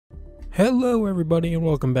Hello everybody and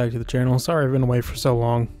welcome back to the channel. Sorry I've been away for so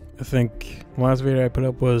long. I think the last video I put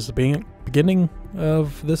up was the beginning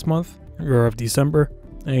of this month, or of December.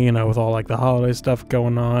 And you know, with all like the holiday stuff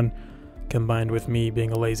going on, combined with me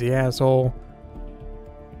being a lazy asshole,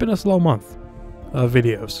 been a slow month of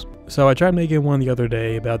videos. So I tried making one the other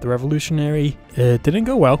day about the Revolutionary. It didn't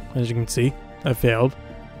go well, as you can see. I failed.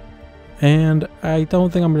 And I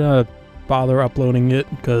don't think I'm gonna bother uploading it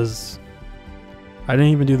because I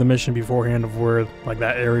didn't even do the mission beforehand of where like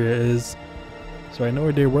that area is. So I had no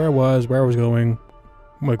idea where I was going,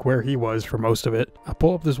 like where he was for most of it. I'll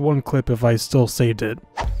pull up this one clip if I still saved it.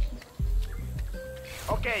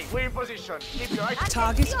 Okay, we're in position. Keep your eyes.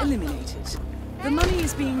 Target eliminated. The money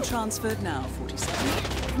is being transferred now,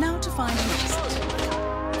 47. Now to find an exit.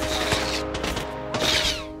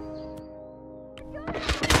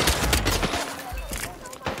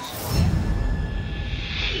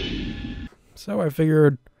 So I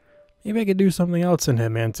figured maybe I could do something else in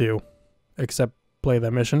Hitman 2, except play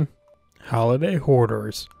that mission, Holiday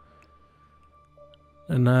Hoarders.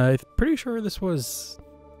 And I'm pretty sure this was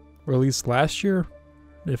released last year,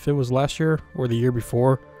 if it was last year or the year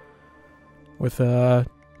before, with the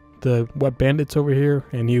wet bandits over here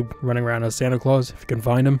and you running around as Santa Claus if you can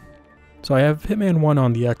find him. So I have Hitman 1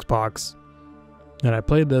 on the Xbox, and I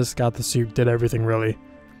played this, got the suit, did everything really,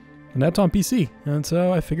 and that's on PC. And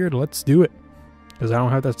so I figured let's do it. Because I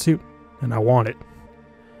don't have that suit, and I want it.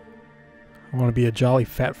 I want to be a jolly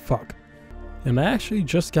fat fuck. And I actually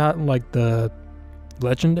just got like the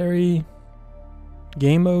legendary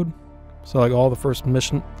game mode. So like all the first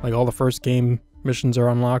mission, like all the first game missions are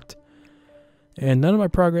unlocked. And none of my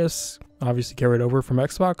progress obviously carried over from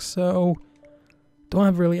Xbox, so don't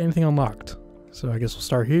have really anything unlocked. So I guess we'll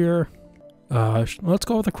start here. Let's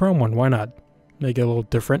go with the chrome one, why not? Make it a little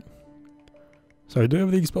different. So I do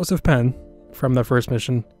have the explosive pen from the first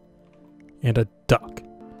mission, and a duck.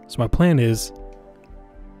 So my plan is,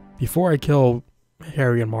 before I kill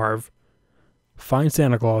Harry and Marv, find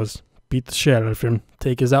Santa Claus, beat the shit out of him,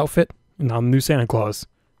 take his outfit, and I'm the new Santa Claus,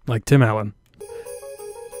 like Tim Allen.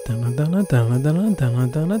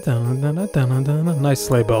 Nice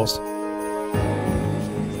sleigh bells.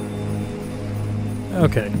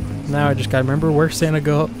 Okay, now I just gotta remember where Santa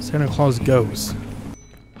Claus goes.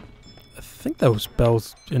 I think those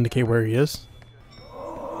bells indicate where he is.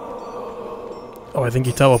 Oh, I think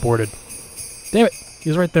he teleported. Damn it!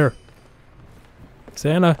 He's right there.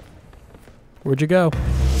 Santa, where'd you go?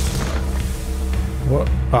 What?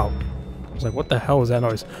 Oh. I was like, what the hell was that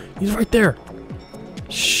noise? He's right there!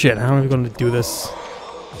 Shit, how am I going to do this?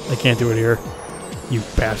 I can't do it here. You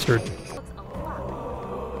bastard.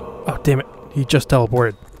 Oh, damn it. He just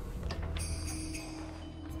teleported.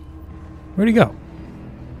 Where'd he go?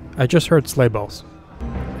 I just heard sleigh bells.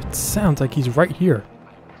 It sounds like he's right here.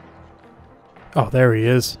 Oh, there he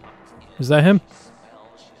is. Is that him?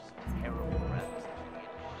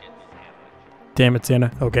 Damn it,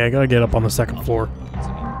 Santa. Okay, I gotta get up on the second floor.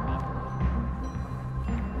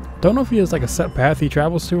 Don't know if he has like a set path he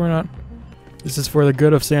travels to or not. This is for the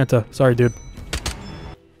good of Santa. Sorry, dude.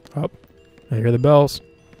 Oh, I hear the bells.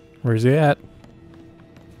 Where's he at?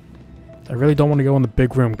 I really don't want to go in the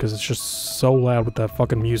big room because it's just so loud with that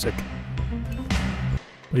fucking music.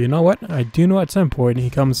 But you know what? I do know at some point he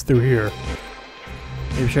comes through here.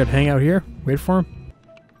 Maybe I should hang out here? Wait for him?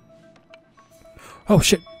 Oh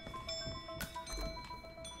shit!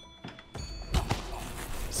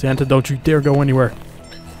 Santa, don't you dare go anywhere.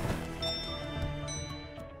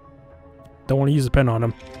 Don't want to use a pen on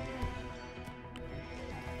him.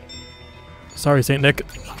 Sorry, Saint Nick.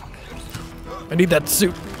 I need that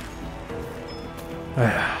suit.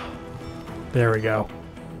 There we go.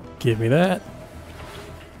 Give me that.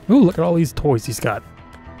 Ooh, look at all these toys he's got.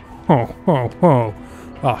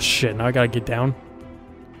 Oh shit, now I gotta get down.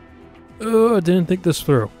 Didn't think this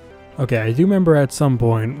through. Okay, I do remember at some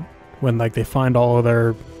point when like they find all of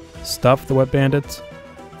their stuff, the wet bandits,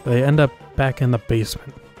 they end up back in the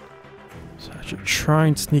basement. So I should try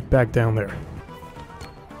and sneak back down there.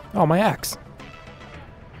 Oh, my axe.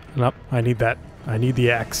 Nope, I need that. I need the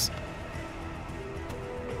axe.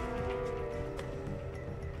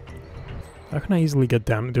 How can I easily get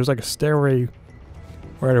down? There's like a stairway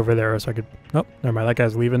right over there, so I could... Nope, never mind, that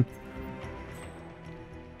guy's leaving.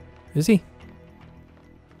 Is he?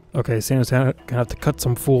 Okay, Santa's gonna have to cut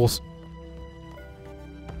some fools.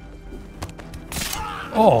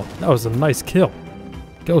 Oh, that was a nice kill.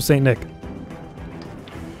 Go, Saint Nick.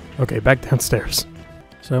 Okay, back downstairs.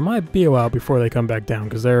 So it might be a while before they come back down,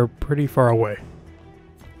 because they're pretty far away.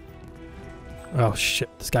 Oh shit,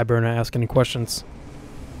 this guy better not ask any questions.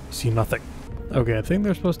 See nothing. Okay, I think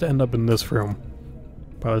they're supposed to end up in this room.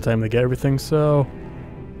 by the time they get everything, so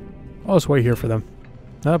I'll just wait here for them.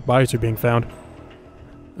 Bodies are being found.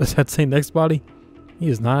 Is that St. Nick's body? He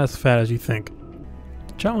is not as fat as you think.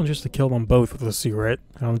 The challenge is to kill them both with a cigarette.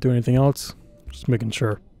 I don't do anything else. Just making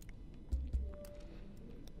sure.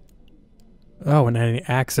 Oh, and any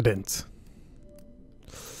accidents.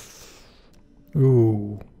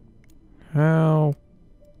 Ooh. How?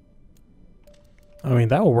 I mean,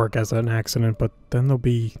 that will work as an accident, but then they'll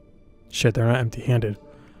be... Shit, they're not empty-handed.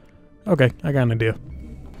 Okay, I got an idea.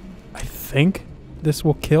 I think this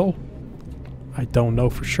will kill. I don't know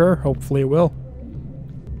for sure. Hopefully it will.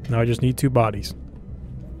 Now I just need 2 bodies.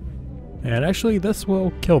 And actually, this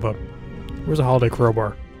will kill them. Where's a holiday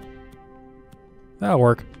crowbar? That'll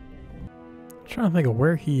work. I'm trying to think of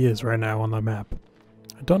where he is right now on the map.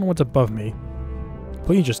 I don't know what's above me.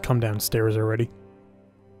 Please just come downstairs already.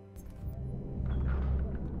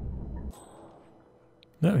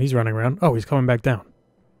 No, he's running around. Oh, he's coming back down.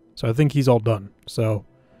 So I think he's all done. So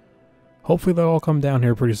hopefully they'll all come down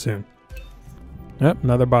here pretty soon. Yep,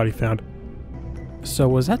 another body found. So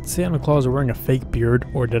was that Santa Claus wearing a fake beard,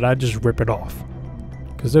 or did I just rip it off?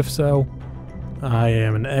 Because if so, I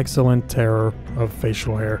am an excellent terror of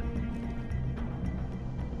facial hair.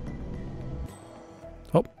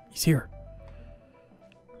 Oh, he's here.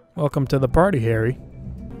 Welcome to the party, Harry.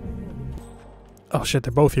 Oh shit,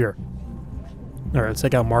 they're both here. Alright, let's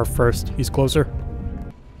take out Marv first. He's closer.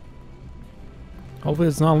 Hopefully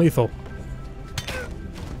it's not lethal.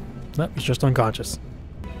 Nope, he's just unconscious.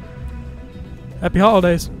 Happy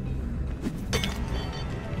holidays!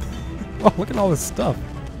 Oh, look at all this stuff.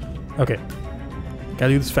 Okay.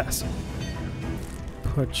 Gotta do this fast.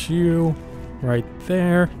 Put you right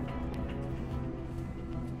there.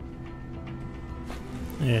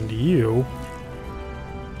 And you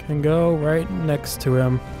can go right next to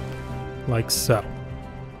him. Like so.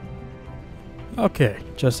 Okay,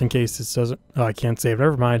 just in case this doesn't... Oh, I can't save.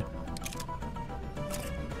 Never mind.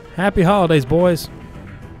 Happy holidays, boys.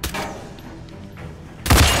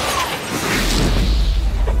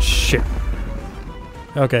 Shit.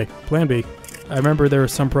 Okay, plan B. I remember there were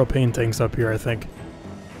some propane tanks up here, I think.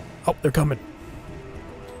 Oh, they're coming.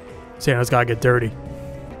 Santa's gotta get dirty.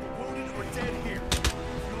 Wounded or dead here.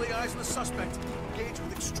 If you lay eyes on the suspect, engage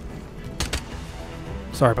with extreme.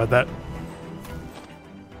 Sorry about that.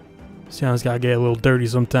 Santa's gotta get a little dirty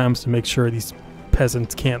sometimes to make sure these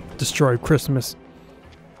peasants can't destroy Christmas.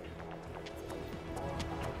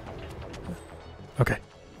 Okay,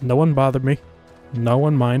 no one bothered me. No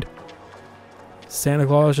one mind. Santa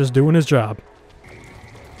Claus just doing his job.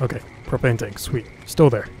 Okay, propane tank, sweet. Still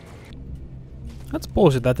there. That's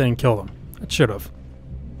bullshit, that didn't kill them. That should've.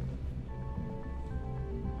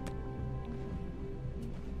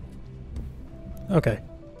 Okay,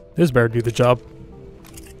 this better do the job.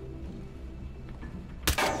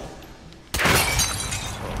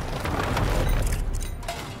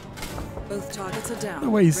 Both targets are down. The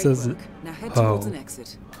way he Great says work. it. Now head Ho. towards an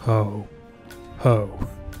exit. Ho. Ho.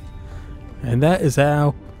 And that is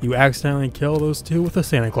how you accidentally kill those 2 with a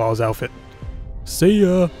Santa Claus outfit. See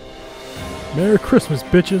ya! Merry Christmas,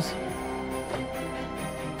 bitches!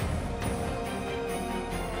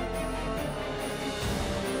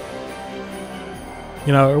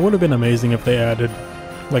 You know, it would have been amazing if they added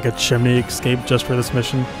like a chimney escape just for this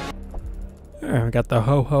mission. Alright, we got the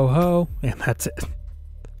ho ho ho, and that's it.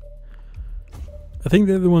 I think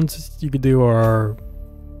the other ones you could do are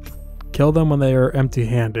kill them when they are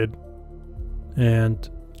empty-handed and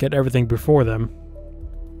get everything before them.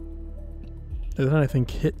 And then I think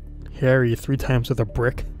hit Harry 3 times with a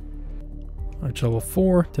brick. Arch level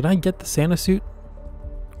 4. Did I get the Santa suit?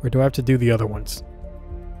 Or do I have to do the other ones?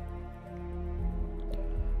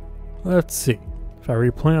 Let's see. If I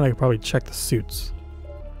replan, I could probably check the suits.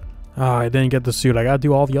 Ah, I didn't get the suit. I gotta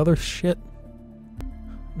do all the other shit.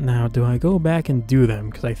 Now, do I go back and do them?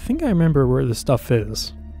 Because I think I remember where the stuff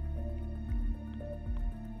is.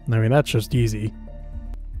 I mean, that's just easy.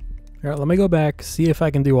 Alright, let me go back, see if I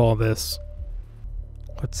can do all this.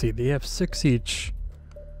 Let's see, they have 6 each.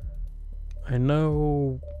 I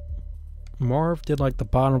know Marv did like the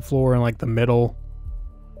bottom floor and like the middle.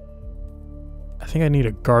 I think I need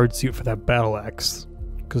a guard suit for that battle axe.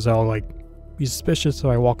 Because I'll like be suspicious so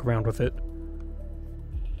I walk around with it.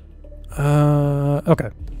 Okay.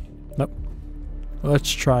 Nope.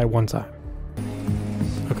 Let's try one time.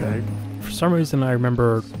 Okay. For some reason I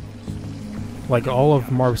remember like all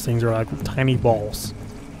of Marv's things are like tiny balls.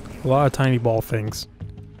 A lot of tiny ball things.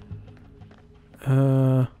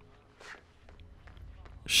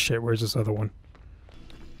 Shit, where's this other one?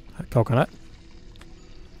 Coconut.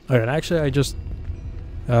 Okay, and actually I just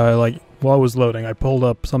like while I was loading I pulled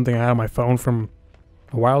up something I had on my phone from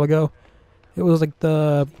a while ago. It was like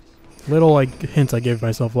the little like hints I gave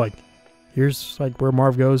myself, like, here's like where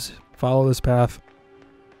Marv goes, follow this path.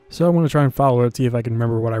 So I'm going to try and follow it, see if I can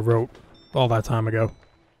remember what I wrote all that time ago.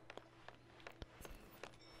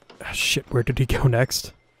 Ah, shit, where did he go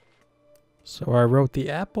next? So I wrote the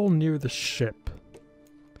apple near the ship.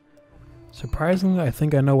 Surprisingly, I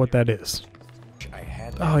think I know what that is.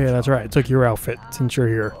 Oh yeah, that's right. I took your outfit since you're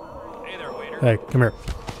here. Hey, come here.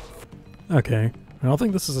 Okay. I don't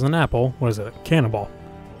think this is an apple. What is it? A cannonball.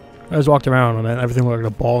 I just walked around and everything looked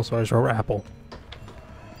like a ball, so I just wrote apple.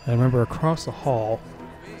 I remember across the hall.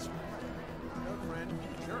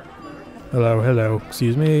 Hello, hello.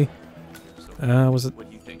 Excuse me. Was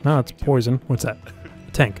it? No, it's poison. What's that?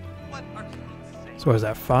 A tank. So what is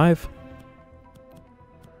that? 5?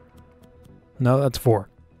 No, that's 4.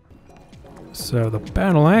 So the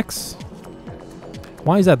battle axe.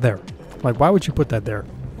 Why is that there? Like, why would you put that there?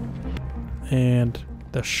 And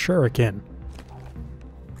the shuriken.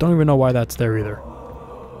 Don't even know why that's there either.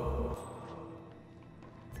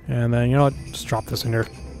 And then, you know what? Just drop this in here.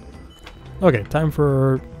 Okay, time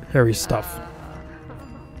for Harry's stuff.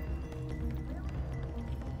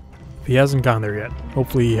 If he hasn't gone there yet.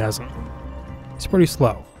 Hopefully he hasn't. He's pretty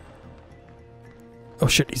slow. Oh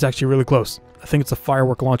shit, he's actually really close. I think it's a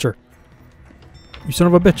firework launcher. You son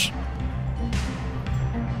of a bitch.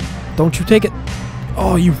 Don't you take it.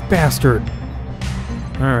 Oh, you bastard.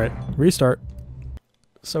 Alright, restart.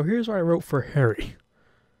 So here's what I wrote for Harry.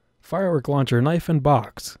 Firework launcher, knife and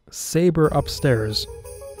box, saber upstairs,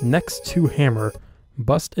 next to hammer,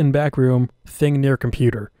 bust in back room, thing near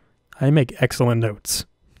computer. I make excellent notes.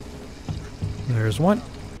 There's 1.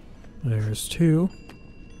 There's 2.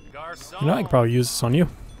 You know, I could probably use this on you.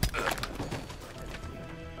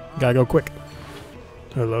 Gotta go quick.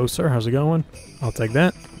 Hello, sir. How's it going? I'll take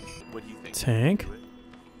that. Tank.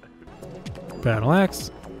 Battle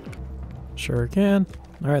axe. Sure can.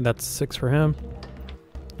 Alright, that's 6 for him.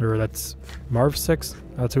 Or that's Marv's 6.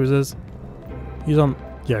 That's who it is. He's on...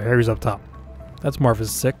 Yeah, Harry's up top. That's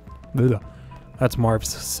Marv's 6. Ugh. That's Marv's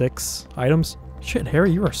 6 items. Shit,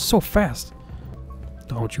 Harry, you are so fast.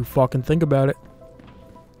 Don't you fucking think about it.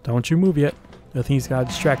 Don't you move yet. I think he's gotta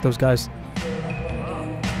distract those guys.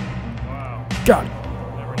 Got it.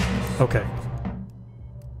 Okay.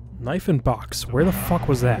 Knife and box. Where the fuck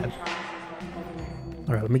was that?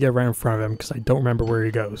 Alright, let me get right in front of him because I don't remember where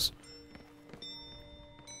he goes.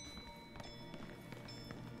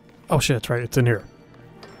 Oh shit, that's right. It's in here.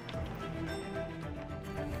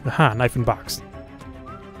 Aha, knife and box.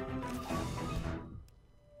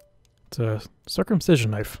 It's a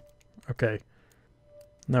circumcision knife. Okay.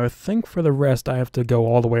 Now I think for the rest I have to go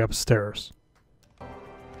all the way upstairs.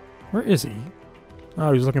 Where is he?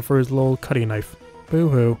 Oh, he's looking for his little cutting knife.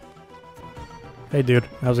 Boo-hoo. Hey dude,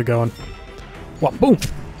 how's it going? What? Boom!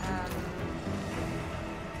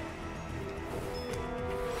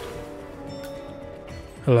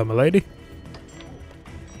 Hello, milady.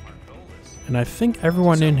 And I think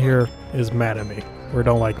everyone in here is mad at me, or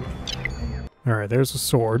don't like me. Alright, there's a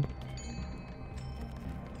sword.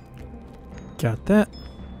 Got that.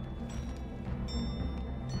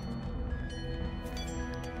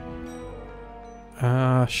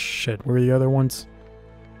 Shit, where are the other ones?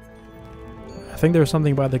 I think there's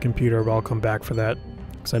something by the computer, but I'll come back for that.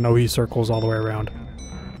 Because I know he circles all the way around.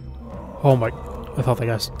 Oh my... I thought that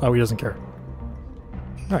guy... Oh, he doesn't care.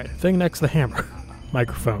 Alright, thing next to the hammer.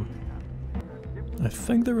 Microphone. I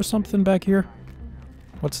think there was something back here.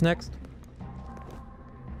 What's next?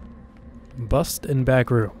 Bust in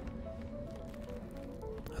back room.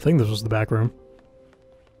 I think this was the back room.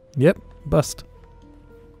 Yep, bust.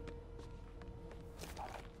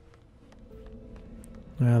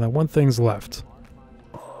 That one thing's left.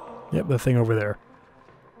 Yep, the thing over there.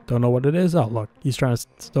 Don't know what it is. Oh, look. He's trying to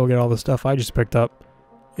still get all the stuff I just picked up.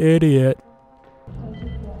 Idiot.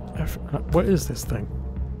 What is this thing?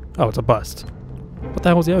 Oh, it's a bust. What the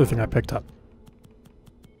hell was the other thing I picked up?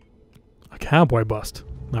 A cowboy bust.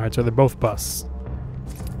 Alright, so they're both busts.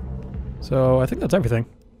 So, I think that's everything.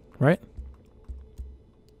 Right?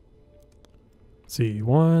 Let's see.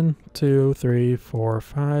 1, 2, 3, 4,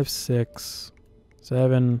 5, 6...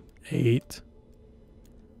 7, 8.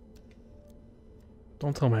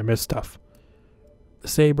 Don't tell me I missed stuff. The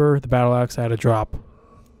saber, the battle axe, I had a drop.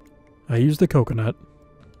 I used the coconut.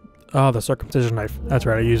 Oh, the circumcision knife. That's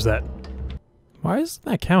right, I used that. Why isn't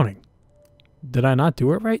that counting? Did I not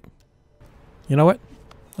do it right? You know what?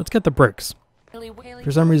 Let's get the bricks.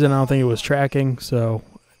 For some reason, I don't think it was tracking, so...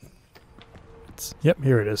 Yep,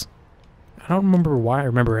 here it is. I don't remember why I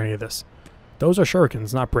remember any of this. Those are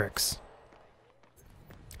shurikens, not bricks.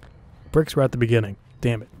 Bricks were at the beginning.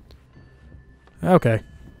 Damn it. Okay.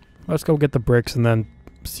 Let's go get the bricks and then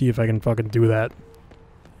see if I can fucking do that.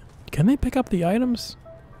 Can they pick up the items?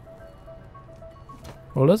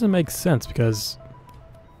 Well, it doesn't make sense because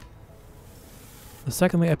the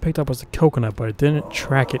second thing I picked up was the coconut, but it didn't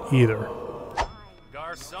track it either.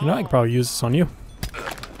 You know, I could probably use this on you.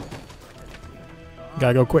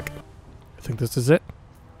 Gotta go quick. I think this is it.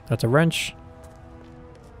 That's a wrench.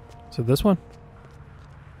 Is it this one?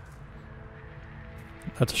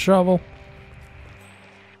 That's a shovel.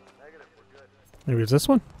 Maybe it's this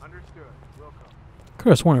one? Could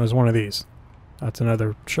have sworn it was one of these. That's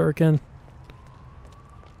another shuriken.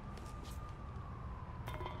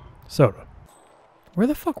 Soda. Where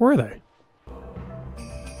the fuck were they?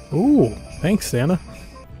 Ooh, thanks, Santa.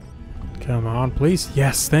 Come on, please.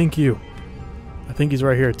 Yes, thank you. I think he's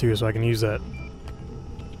right here too, so I can use that.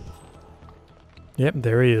 Yep,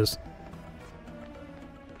 there he is.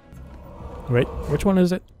 Wait, which one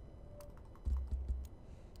is it?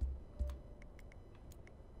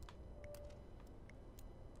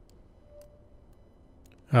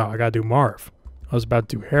 Oh, I gotta do Marv. I was about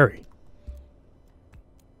to do Harry.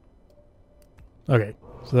 Okay,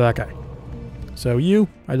 so that guy. So you,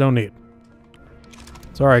 I don't need.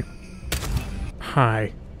 Sorry.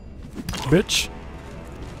 Hi. Bitch.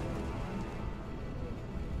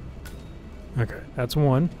 Okay, that's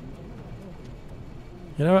one.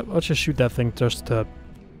 You know what? Let's just shoot that thing just to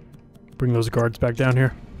bring those guards back down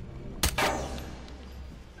here.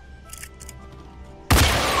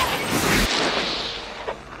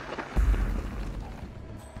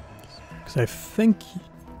 Because I think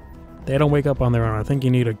they don't wake up on their own. I think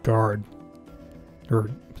you need a guard.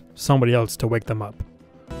 Or somebody else to wake them up.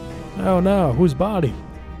 Oh no, whose body?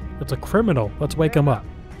 It's a criminal. Let's wake him up.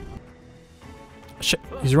 Shit,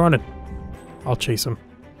 he's running. I'll chase him.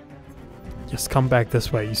 Just come back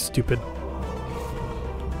this way, you stupid.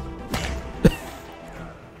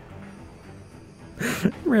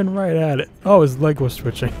 Ran right at it. Oh, his leg was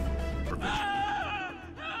twitching.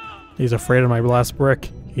 He's afraid of my last brick.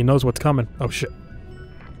 He knows what's coming. Oh shit.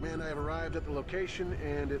 Man, I have arrived at the location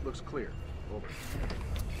and it looks clear. Over.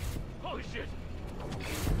 Holy shit!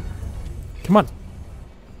 Come on.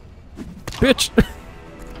 Bitch!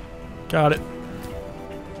 Got it.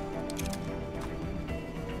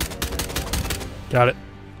 Got it.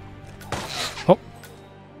 Oh.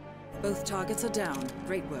 Both targets are down.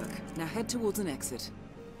 Great work. Now head towards an exit.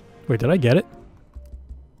 Wait, did I get it?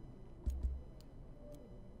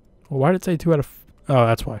 Well, why did it say 2 out of... Oh,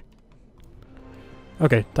 that's why.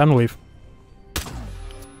 Okay, time to leave.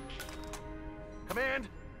 Command,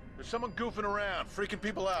 there's someone goofing around, freaking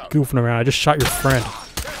people out. Goofing around. I just shot your friend.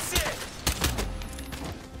 That's it.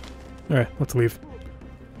 Alright, let's leave.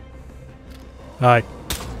 Hi.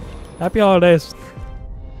 Happy holidays.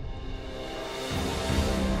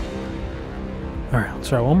 Alright, let's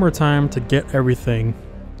try one more time to get everything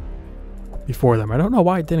before them. I don't know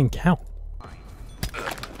why it didn't count.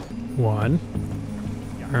 1.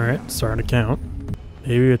 Alright, starting to count.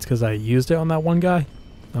 Maybe it's because I used it on that one guy.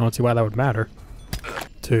 I don't see why that would matter.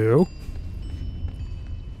 2.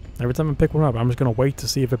 Every time I pick one up, I'm just going to wait to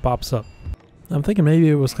see if it pops up. I'm thinking maybe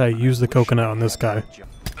it was because I used the coconut on this guy.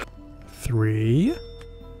 3.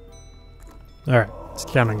 Alright, it's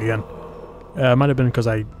counting again. It might have been because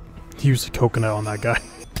I used the coconut on that guy.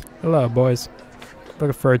 Hello, boys.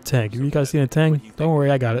 Looking for a tank. If you guys seen a tank, don't worry,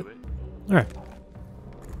 I got it. Alright.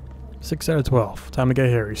 6 out of 12. Time to get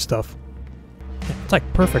hairy stuff. It's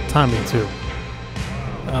like perfect timing, too.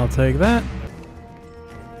 I'll take that.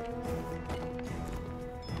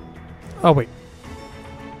 Oh, wait.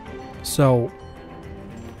 So,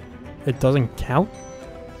 it doesn't count?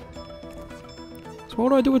 So what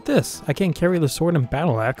do I do with this? I can't carry the sword and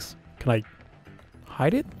battle axe. Can I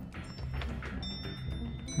hide it?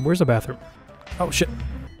 Where's the bathroom? Oh shit.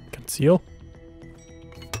 Conceal?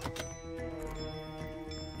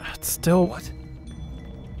 It's still what?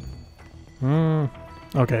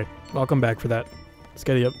 Okay. I'll come back for that. Let's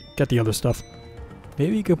get the other stuff.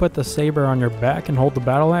 Maybe you could put the saber on your back and hold the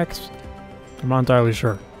battle axe? I'm not entirely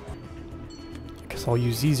sure. I guess I'll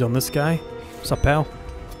use these on this guy. What's up, pal?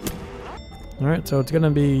 Alright, so it's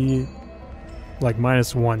gonna be like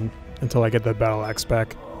 -1 until I get the battle axe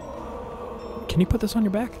back. Can you put this on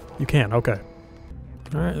your back? You can, okay.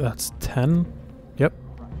 Alright, that's 10. Yep.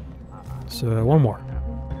 So one more.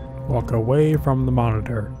 Walk away from the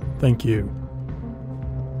monitor. Thank you.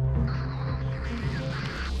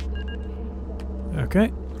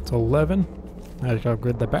 Okay, it's 11. I just gotta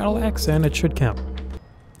upgrade the battle axe and it should count.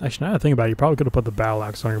 Actually, now that I think about it, you probably could have put the battle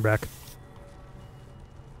axe on your back.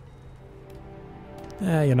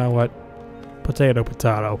 You know what? Potato,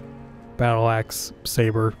 potato. Battle axe,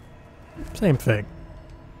 saber. Same thing.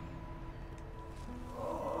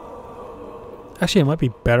 Actually, it might be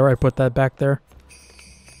better I put that back there.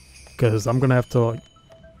 Because I'm gonna have to, like,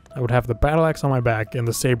 I would have the battle axe on my back and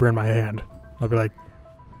the saber in my hand. I'll be like,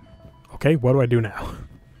 okay, what do I do now?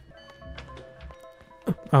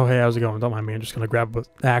 Oh, hey, how's it going? Don't mind me. I'm just gonna grab the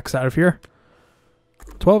axe out of here.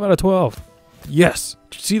 12 out of 12. Yes!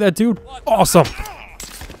 Did you see that, dude? Awesome!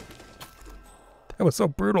 That was so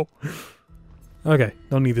brutal. Okay,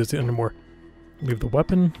 don't need this anymore. Leave the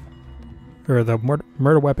weapon, or the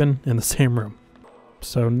murder weapon, in the same room.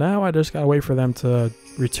 So now I just gotta wait for them to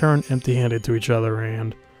return empty-handed to each other,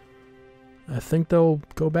 and I think they'll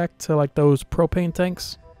go back to like those propane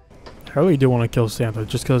tanks. I really do want to kill Santa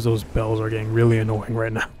just because those bells are getting really annoying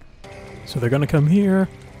right now. So they're gonna come here,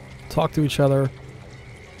 talk to each other.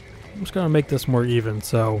 I'm just gonna make this more even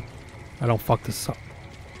so I don't fuck this up.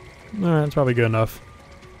 Alright, that's probably good enough.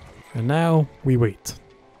 And now we wait.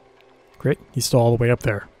 Great, he's still all the way up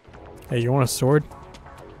there. Hey, you want a sword?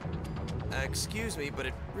 Excuse me, but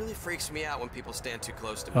it really freaks me out when people stand too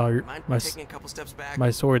close to me. Oh, Mind taking a couple steps back? My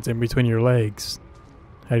sword's in between your legs.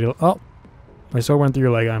 How do you... Oh! My sword went through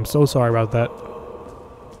your leg. I'm so sorry about that.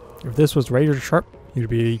 If this was razor sharp, you'd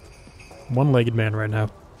be one-legged man right now.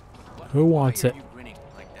 Who wants it?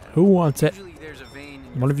 Who wants it?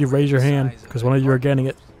 One of you raise your hand, because one of you are getting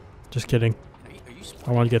it. Just kidding.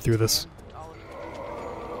 I want to get through this.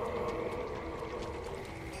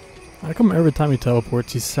 How come every time he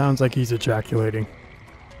teleports, he sounds like he's ejaculating?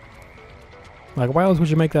 Like, why else would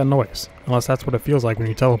you make that noise? Unless that's what it feels like when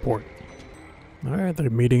you teleport. Alright, they're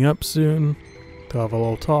meeting up soon. They'll have a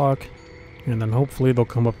little talk. And then hopefully they'll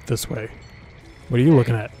come up this way. What are you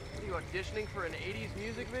looking at? Are you auditioning for an 80s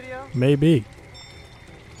music video? Maybe.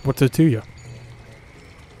 What's it to you?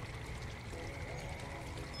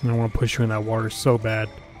 I don't want to push you in that water so bad.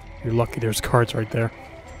 You're lucky there's cards right there.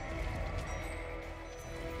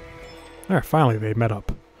 Alright, finally they met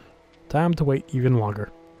up. Time to wait even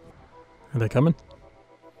longer. Are they coming?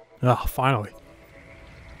 Ah, finally.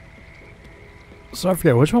 So I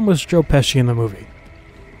forget, which one was Joe Pesci in the movie?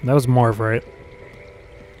 That was Marv, right?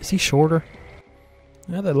 Is he shorter?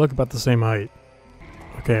 Yeah, they look about the same height.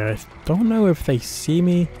 Okay, I don't know if they see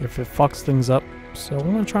me, if it fucks things up, so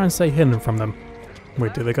I'm gonna try and stay hidden from them.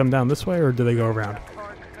 Wait, do they come down this way or do they go around?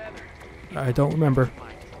 I don't remember.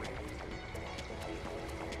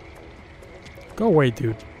 Go away,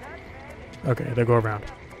 dude. Okay, they go around.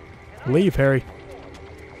 Leave, Harry.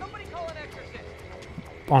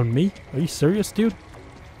 On me? Are you serious, dude?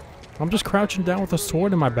 I'm just crouching down with a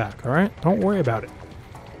sword in my back, alright? Don't worry about it.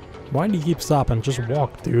 Why do you keep stopping? Just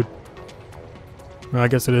walk, dude. Well, I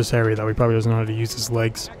guess it is Harry, though. He probably doesn't know how to use his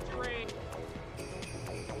legs.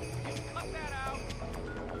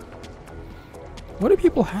 What do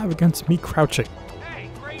people have against me crouching? Hey,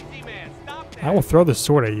 crazy man, stop that. I will throw this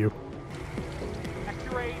sword at you. Check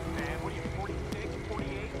your age, man. What are you, 46, 48?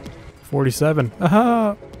 47.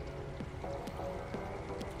 Aha!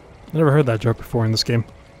 I never heard that joke before in this game.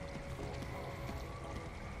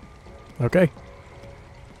 Okay.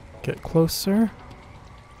 Get closer.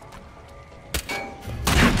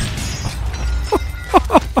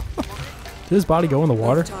 Did his body go in the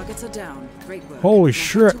water? Targets are down. Great work. Holy Now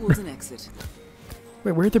shit. towards an exit.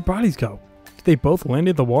 Wait, where'd their bodies go? Did they both land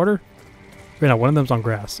in the water? Wait, no, one of them's on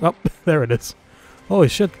grass. Oh, there it is. Holy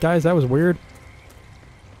shit, guys, that was weird.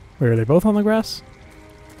 Wait, are they both on the grass?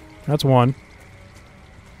 That's one.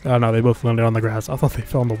 Oh no, they both landed on the grass. I thought they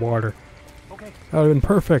fell in the water. Okay. That would have been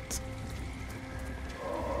perfect.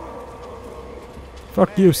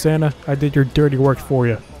 Fuck you, Santa. I did your dirty work for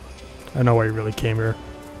you. I know why you really came here.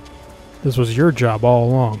 This was your job all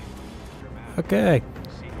along. Okay.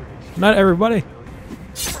 Not everybody.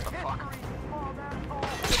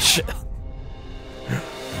 Shit.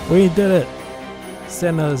 We did it.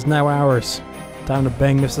 Santa is now ours. Time to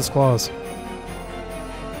bang Mrs. Claus.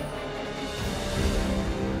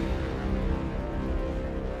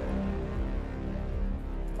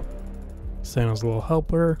 Santa's little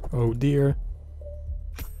helper. Oh dear.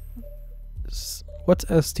 What's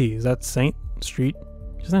ST? Is that Saint Street?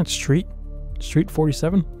 Isn't that Street? Street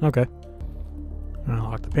 47? Okay.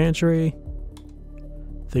 Unlock the pantry.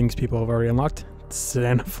 Things people have already unlocked.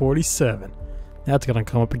 Santa 47. That's gonna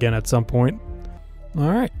come up again at some point.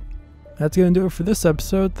 Alright. That's gonna do it for this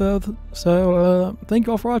episode though. So thank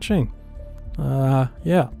you all for watching.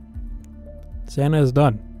 Yeah. Santa is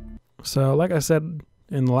done. So like I said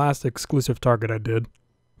in the last exclusive target I did,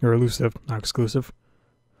 or elusive, not exclusive,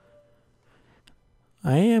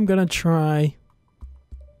 I am gonna try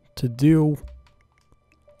to do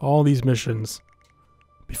all these missions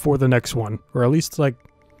before the next one, or at least like,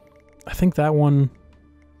 I think that one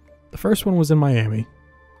The first one was in Miami.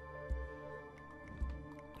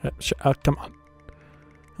 Come on.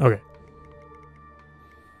 Okay.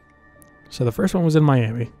 So the first one was in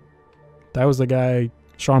Miami. That was the guy,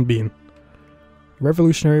 Sean Bean.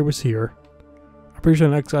 Revolutionary was here. I'm pretty sure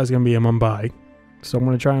the next guy's going to be in Mumbai. So I'm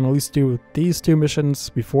going to try and at least do these 2 missions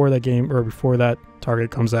before that game, or before that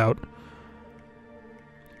target comes out.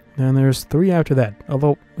 And there's 3 after that.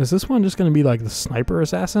 Although, is this one just going to be like the sniper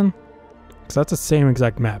assassin? Because that's the same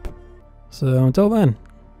exact map. So until then,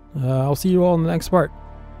 I'll see you all in the next part.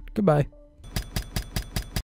 Goodbye.